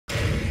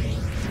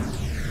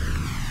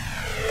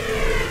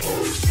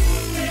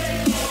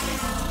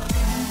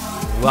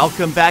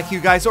Welcome back, you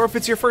guys, or if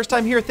it's your first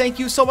time here, thank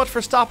you so much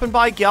for stopping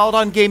by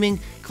Galadon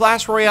Gaming,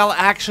 Clash Royale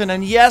action,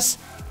 and yes,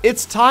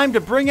 it's time to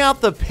bring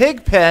out the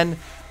pig pen.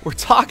 We're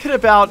talking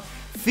about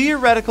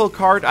theoretical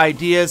card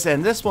ideas,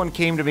 and this one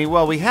came to me.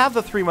 Well, we have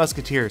the Three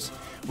Musketeers.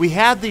 We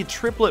had the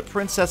Triplet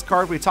Princess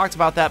card. We talked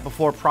about that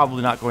before,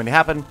 probably not going to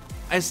happen.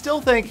 I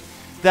still think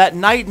that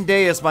Night and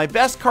Day is my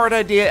best card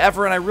idea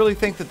ever, and I really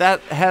think that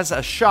that has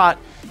a shot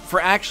for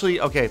actually,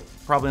 okay,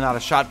 probably not a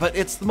shot, but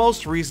it's the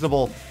most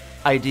reasonable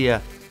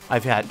idea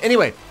I've had.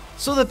 Anyway,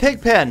 so the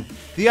pig pen,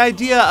 the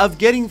idea of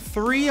getting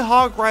 3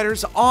 Hog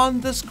Riders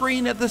on the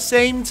screen at the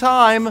same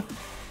time,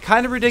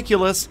 kind of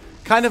ridiculous,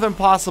 kind of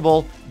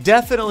impossible,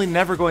 definitely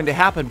never going to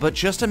happen, but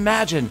just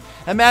imagine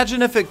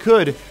if it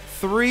could,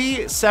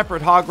 3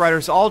 separate Hog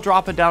Riders all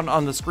dropping down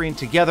on the screen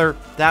together.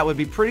 That would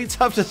be pretty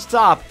tough to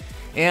stop.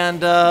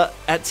 And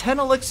at 10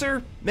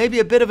 elixir, maybe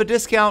a bit of a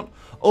discount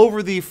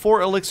over the 4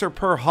 elixir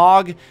per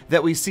hog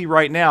that we see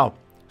right now.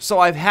 So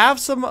I have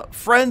some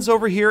friends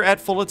over here at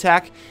Full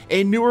Attack,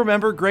 a newer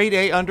member, grade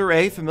A under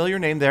A, familiar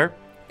name there,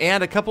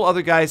 and a couple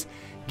other guys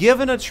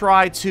given a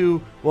try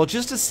to, well,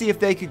 just to see if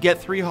they could get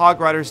 3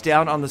 Hog Riders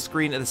down on the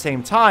screen at the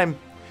same time,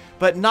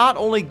 but not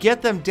only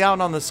get them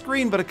down on the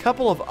screen, but a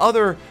couple of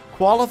other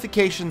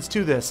qualifications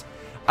to this.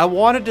 I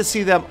wanted to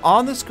see them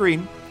on the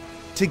screen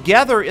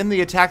together in the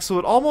attack, so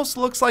it almost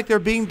looks like they're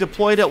being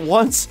deployed at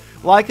once,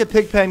 like a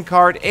pigpen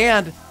card,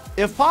 and,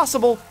 if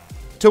possible,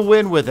 to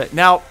win with it.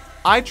 Now,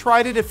 I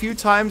tried it a few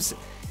times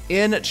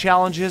in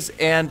challenges,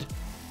 and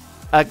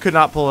I could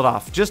not pull it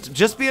off.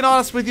 Just being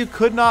honest with you,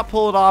 could not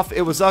pull it off.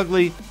 It was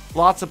ugly.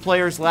 Lots of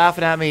players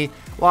laughing at me.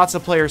 Lots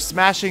of players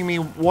smashing me,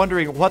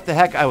 wondering what the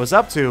heck I was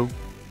up to.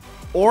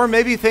 Or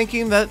maybe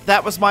thinking that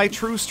that was my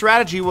true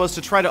strategy, was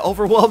to try to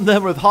overwhelm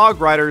them with Hog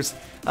Riders.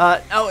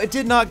 No, it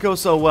did not go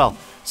so well.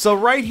 So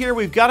right here,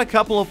 we've got a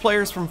couple of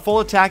players from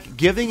Full Attack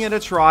giving it a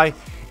try.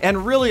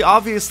 And really,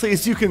 obviously,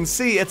 as you can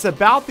see, it's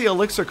about the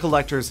elixir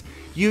collectors.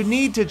 You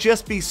need to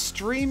just be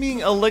streaming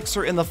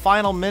elixir in the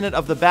final minute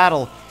of the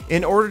battle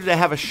in order to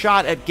have a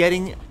shot at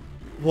getting,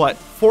 what,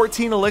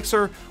 14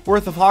 elixir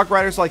worth of Hog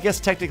Riders? Well, I guess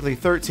technically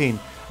 13.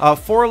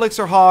 4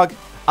 elixir hog,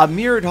 a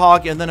mirrored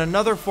hog, and then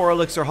another 4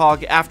 elixir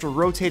hog after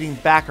rotating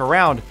back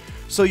around.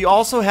 So you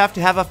also have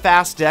to have a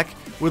fast deck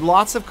with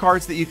lots of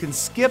cards that you can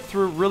skip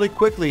through really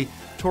quickly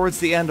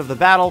towards the end of the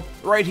battle.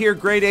 Right here,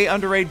 grade A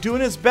under A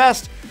doing his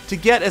best to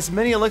get as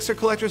many elixir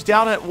collectors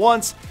down at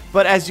once,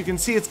 but as you can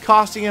see, it's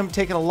costing him,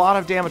 taking a lot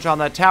of damage on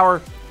that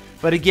tower.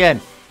 But again,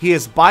 he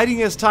is biding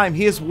his time.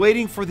 He is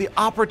waiting for the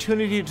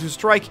opportunity to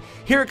strike.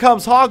 Here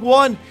comes Hog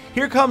 1,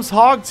 here comes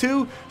Hog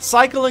 2,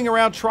 cycling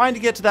around trying to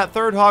get to that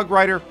 3rd Hog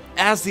Rider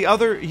as the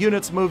other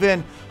units move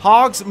in.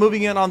 Hog's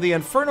moving in on the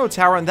Inferno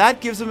Tower, and that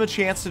gives him a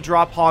chance to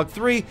drop Hog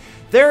 3.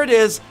 There it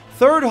is,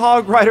 3rd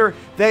Hog Rider.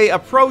 They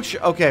approach.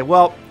 Okay,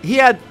 well, he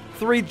had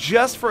 3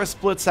 just for a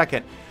split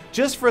second.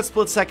 Just for a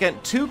split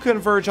second to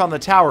converge on the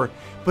tower,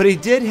 but he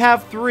did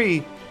have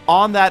 3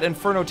 on that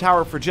Inferno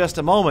Tower for just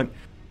a moment.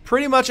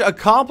 Pretty much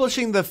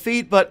accomplishing the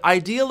feat, but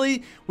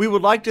ideally, we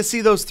would like to see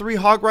those 3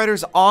 Hog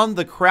Riders on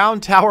the Crown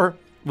Tower.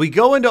 We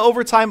go into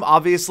overtime,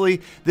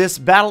 obviously. This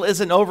battle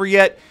isn't over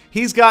yet.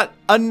 He's got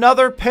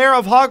another pair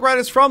of Hog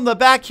Riders from the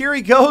back. Here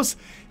he goes,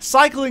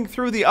 cycling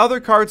through the other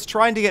cards,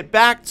 trying to get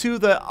back to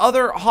the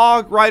other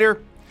Hog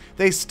Rider.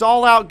 They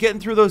stall out, getting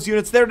through those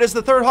units. There it is,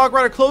 the 3rd Hog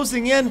Rider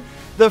closing in.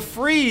 The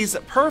freeze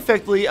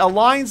perfectly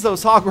aligns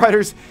those Hog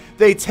Riders.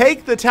 They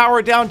take the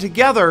tower down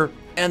together,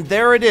 and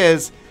there it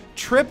is.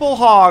 Triple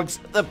Hogs,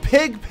 the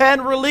pig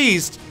pen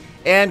released,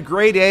 and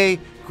grade A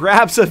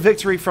grabs a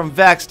victory from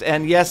Vexed.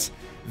 And yes,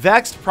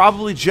 Vexed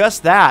probably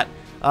just that.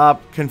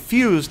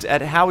 Confused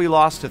at how he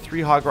lost to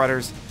 3 Hog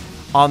Riders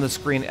on the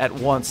screen at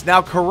once.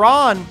 Now,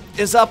 Karan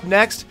is up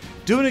next,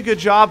 doing a good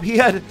job. He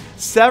had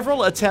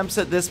several attempts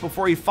at this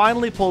before he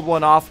finally pulled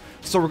one off.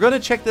 So we're going to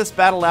check this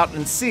battle out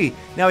and see.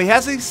 Now, he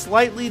has a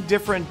slightly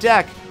different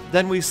deck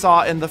than we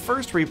saw in the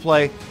first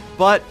replay,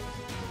 but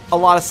a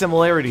lot of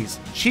similarities.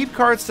 Cheap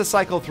cards to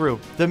cycle through.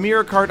 The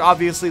mirror card,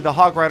 obviously, the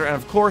Hog Rider, and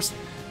of course,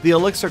 the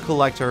elixir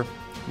collector.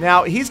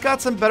 Now, he's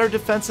got some better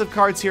defensive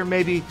cards here,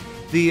 maybe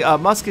the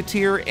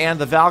Musketeer and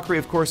the Valkyrie,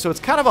 of course. So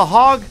it's kind of a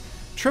hog,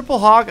 triple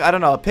hog, I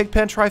don't know, a pig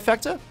pen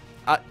trifecta?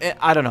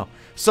 I don't know.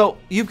 So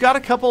you've got a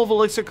couple of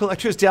elixir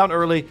collectors down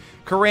early.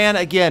 Karan,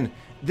 again,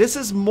 this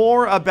is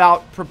more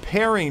about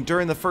preparing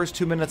during the first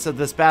 2 minutes of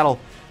this battle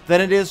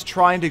than it is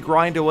trying to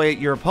grind away at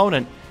your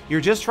opponent.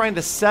 You're just trying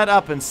to set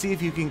up and see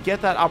if you can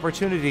get that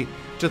opportunity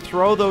to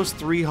throw those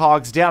 3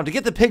 hogs down, to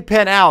get the pig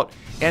pen out,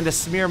 and to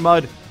smear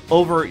mud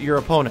over your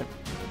opponent.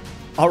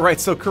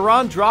 Alright, so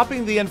Karan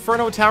dropping the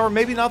Inferno Tower,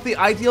 maybe not the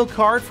ideal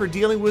card for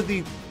dealing with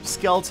the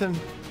skeleton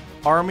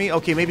army.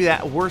 Okay, maybe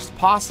that worst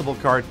possible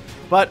card.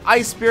 But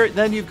Ice Spirit,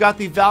 then you've got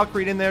the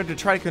Valkyrie in there to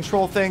try to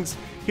control things.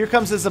 Here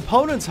comes his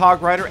opponent's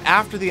Hog Rider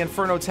after the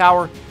Inferno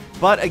Tower.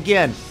 But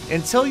again,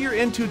 until you're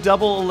into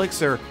double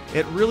elixir,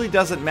 it really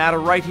doesn't matter.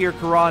 Right here,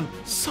 Karan,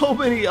 so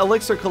many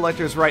elixir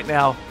collectors right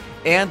now.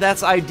 and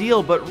that's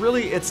ideal, but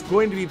really it's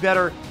going to be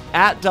better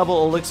at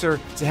double elixir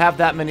to have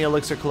that many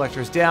elixir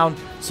collectors down.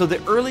 So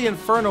the early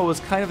Inferno was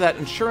kind of that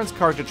insurance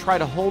card to try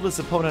to hold his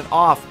opponent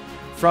off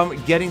from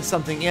getting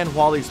something in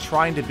while he's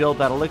trying to build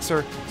that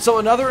elixir. So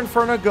another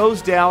Inferno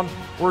goes down.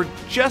 We're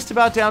just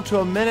about down to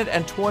 1 minute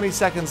and 20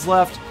 seconds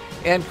left,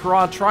 and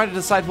Karan trying to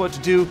decide what to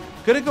do.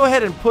 Gonna go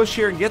ahead and push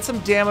here and get some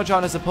damage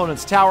on his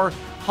opponent's tower.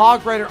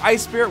 Hog Rider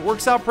Ice Spirit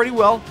works out pretty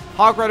well.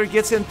 Hog Rider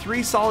gets in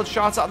 3 solid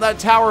shots on that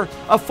tower.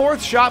 A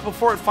 4th shot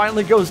before it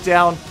finally goes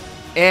down.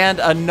 And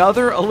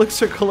another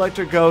elixir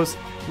collector goes.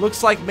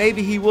 Looks like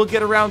maybe he will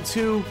get around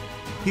 2.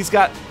 He's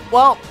got,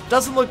 well,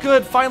 doesn't look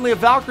good. Finally, a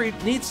Valkyrie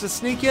needs to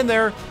sneak in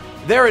there.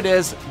 There it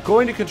is,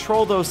 going to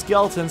control those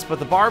skeletons, but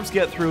the barbs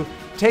get through,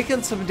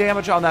 taking some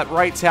damage on that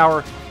right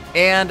tower,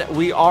 and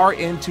we are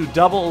into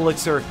double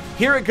elixir.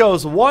 Here it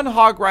goes, 1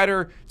 Hog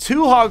Rider,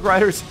 2 Hog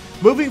Riders,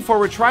 moving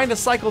forward, trying to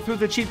cycle through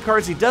the cheap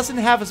cards. He doesn't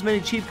have as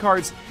many cheap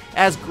cards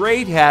as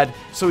Grade had,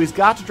 so he's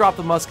got to drop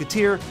the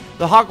Musketeer.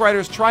 The Hog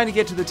Rider's trying to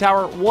get to the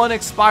tower, 1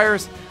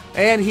 expires,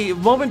 and he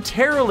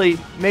momentarily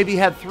maybe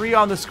had 3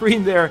 on the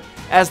screen there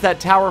as that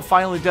tower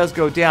finally does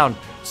go down.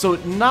 So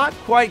not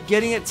quite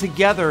getting it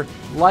together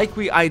like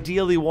we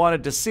ideally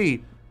wanted to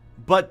see.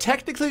 But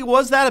technically,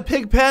 was that a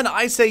pig pen?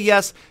 I say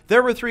yes.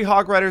 There were 3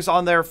 Hog Riders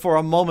on there for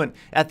a moment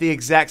at the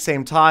exact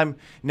same time.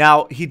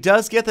 Now, he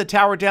does get the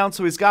tower down,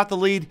 so he's got the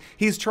lead.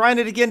 He's trying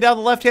it again down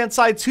the left-hand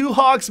side. 2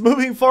 Hogs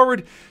moving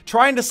forward,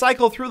 trying to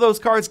cycle through those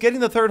cards, getting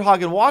the 3rd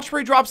Hog. And watch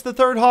where he drops the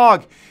 3rd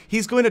Hog.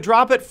 He's going to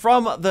drop it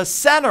from the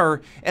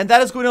center, and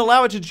that is going to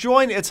allow it to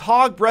join its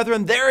Hog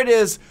brethren. There it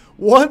is.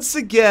 Once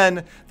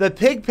again, the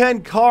pig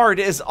pen card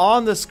is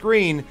on the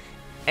screen.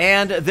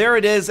 And there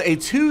it is, a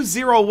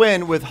 2-0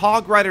 win with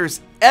Hog Riders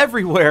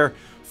everywhere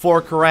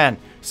for Karan.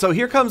 So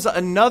here comes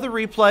another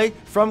replay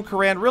from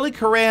Karan. Really,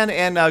 Karan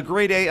and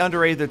Grade A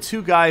Under A, the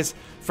 2 guys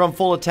from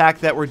Full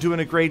Attack that were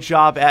doing a great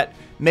job at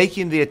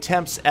making the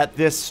attempts at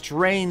this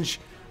strange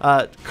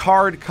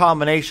card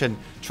combination,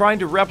 trying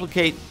to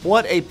replicate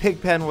what a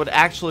pig pen would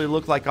actually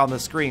look like on the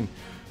screen.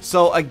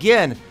 So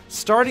again,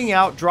 starting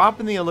out,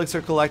 dropping the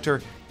elixir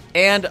collector,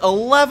 and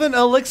 11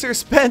 elixir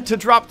spent to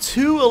drop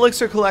 2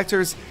 elixir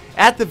collectors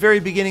at the very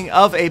beginning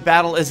of a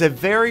battle is a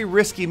very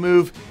risky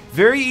move.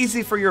 Very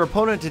easy for your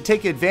opponent to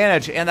take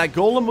advantage, and that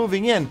golem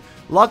moving in.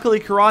 Luckily,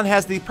 Karan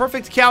has the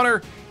perfect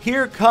counter.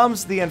 Here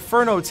comes the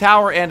Inferno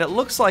Tower, and it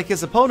looks like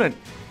his opponent,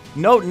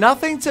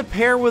 nothing to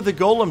pair with the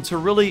golem to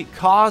really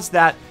cause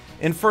that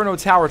Inferno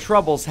Tower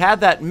troubles. Had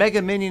that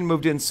Mega Minion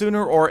moved in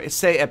sooner, or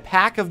say a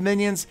pack of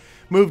minions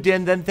moved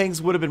in, then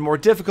things would have been more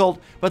difficult,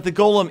 but the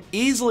golem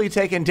easily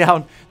taken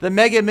down. The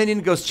Mega Minion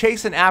goes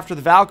chasing after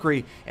the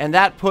Valkyrie, and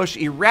that push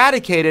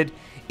eradicated.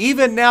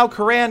 Even now,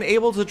 Karan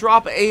able to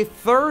drop a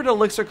 3rd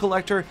elixir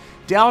collector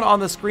down on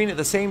the screen at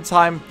the same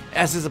time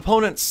as his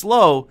opponent,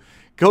 Slow,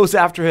 goes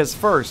after his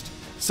 1st.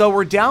 So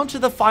we're down to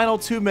the final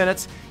 2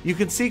 minutes. You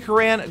can see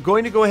Karan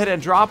going to go ahead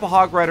and drop a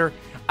Hog Rider,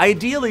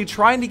 ideally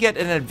trying to get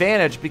an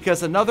advantage,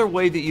 because another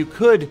way that you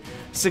could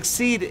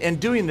succeed in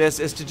doing this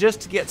is to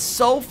just get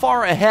so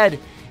far ahead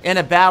in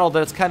a battle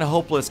that it's kind of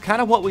hopeless.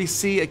 Kind of what we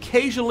see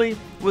occasionally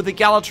with the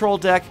Galatrol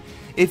deck.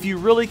 If you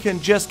really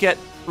can just get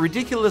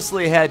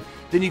ridiculously ahead,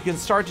 then you can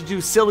start to do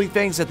silly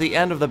things at the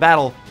end of the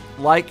battle,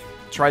 like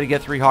try to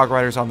get 3 Hog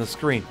Riders on the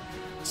screen.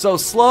 So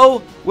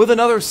Slow with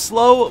another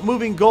slow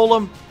moving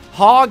golem.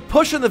 Hog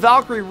pushing the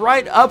Valkyrie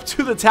right up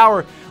to the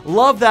tower.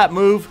 Love that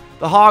move.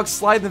 The Hog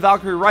sliding the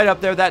Valkyrie right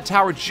up there. That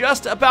tower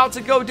just about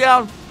to go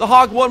down. The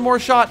Hog 1 more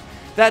shot.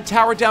 That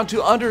tower down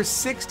to under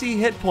 60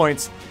 hit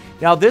points.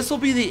 Now this will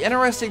be the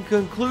interesting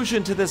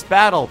conclusion to this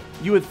battle.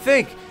 You would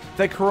think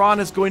that Karan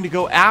is going to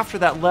go after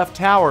that left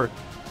tower,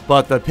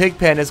 but the pig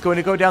pen is going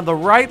to go down the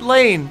right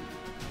lane.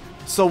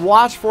 So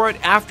watch for it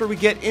after we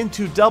get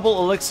into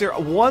double elixir.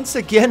 Once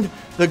again,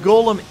 the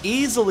golem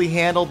easily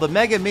handled. The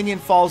Mega Minion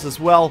falls as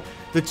well.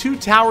 The 2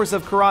 towers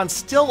of Karan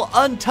still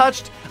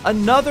untouched.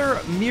 Another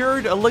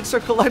mirrored elixir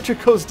collector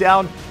goes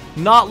down.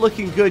 Not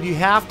looking good. You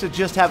have to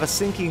just have a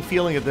sinking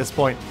feeling at this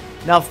point.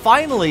 Now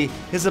finally,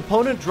 his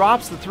opponent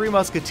drops the 3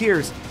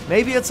 Musketeers.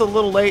 Maybe it's a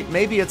little late.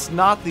 Maybe it's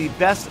not the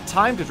best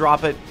time to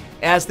drop it,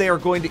 as they are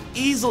going to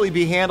easily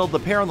be handled. The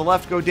pair on the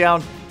left go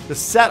down. The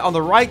set on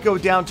the right go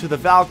down to the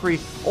Valkyrie.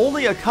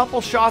 Only a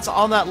couple shots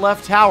on that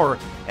left tower.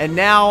 And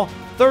now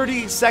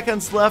 30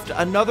 seconds left.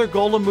 Another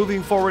golem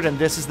moving forward, and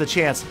this is the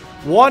chance.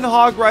 1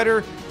 Hog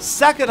Rider,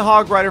 2nd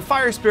Hog Rider,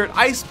 Fire Spirit,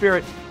 Ice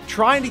Spirit,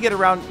 trying to get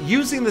around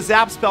using the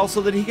Zap spell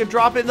so that he can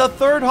drop in the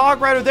 3rd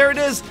Hog Rider. There it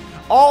is.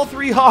 All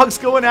 3 Hogs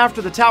going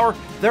after the tower.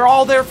 They're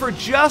all there for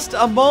just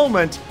a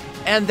moment,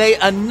 and they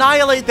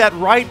annihilate that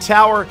right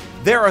tower.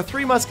 There are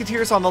 3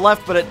 Musketeers on the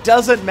left, but it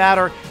doesn't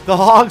matter. The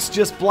Hogs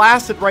just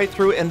blasted right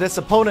through, and this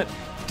opponent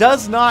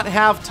does not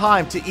have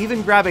time to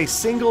even grab a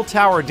single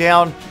tower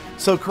down.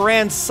 So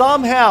Karan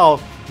somehow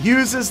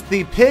uses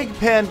the pig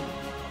pen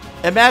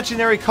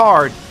imaginary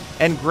card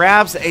and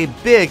grabs a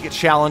big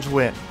challenge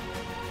win.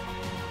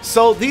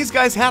 So these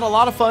guys had a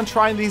lot of fun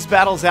trying these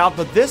battles out,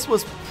 but this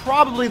was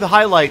probably the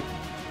highlight.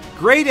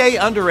 Grade A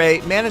Under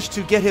A managed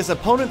to get his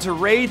opponent to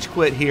rage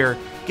quit here,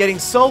 getting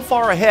so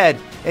far ahead.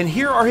 And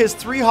here are his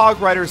 3 Hog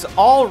Riders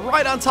all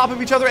right on top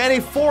of each other. And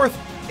a 4th,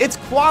 it's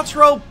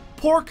Quattro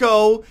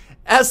Porco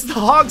as the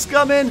Hogs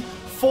come in.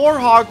 4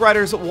 Hog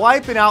Riders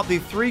wiping out the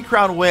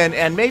 3-crown win.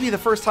 And maybe the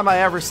first time I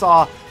ever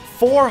saw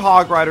 4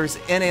 Hog Riders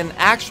in an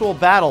actual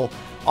battle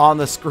on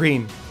the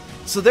screen.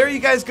 So there you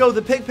guys go,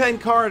 the Pigpen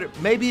card.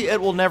 Maybe it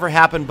will never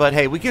happen, but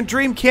hey, we can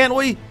dream, can't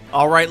we?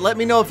 All right, let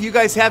me know if you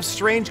guys have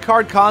strange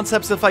card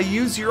concepts. If I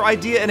use your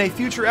idea in a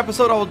future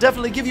episode, I will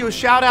definitely give you a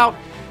shout out.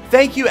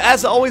 Thank you,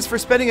 as always, for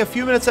spending a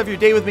few minutes of your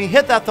day with me.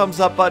 Hit that thumbs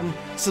up button,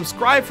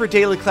 subscribe for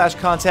daily Clash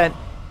content,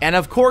 and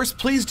of course,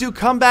 please do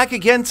come back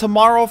again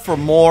tomorrow for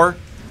more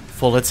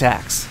Full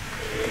Attacks.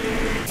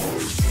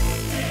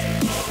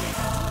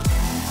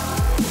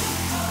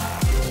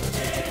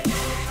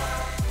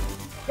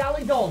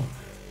 Golly Dome,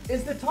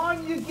 is the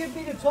time you give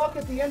me to talk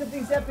at the end of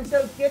these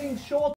episodes getting short?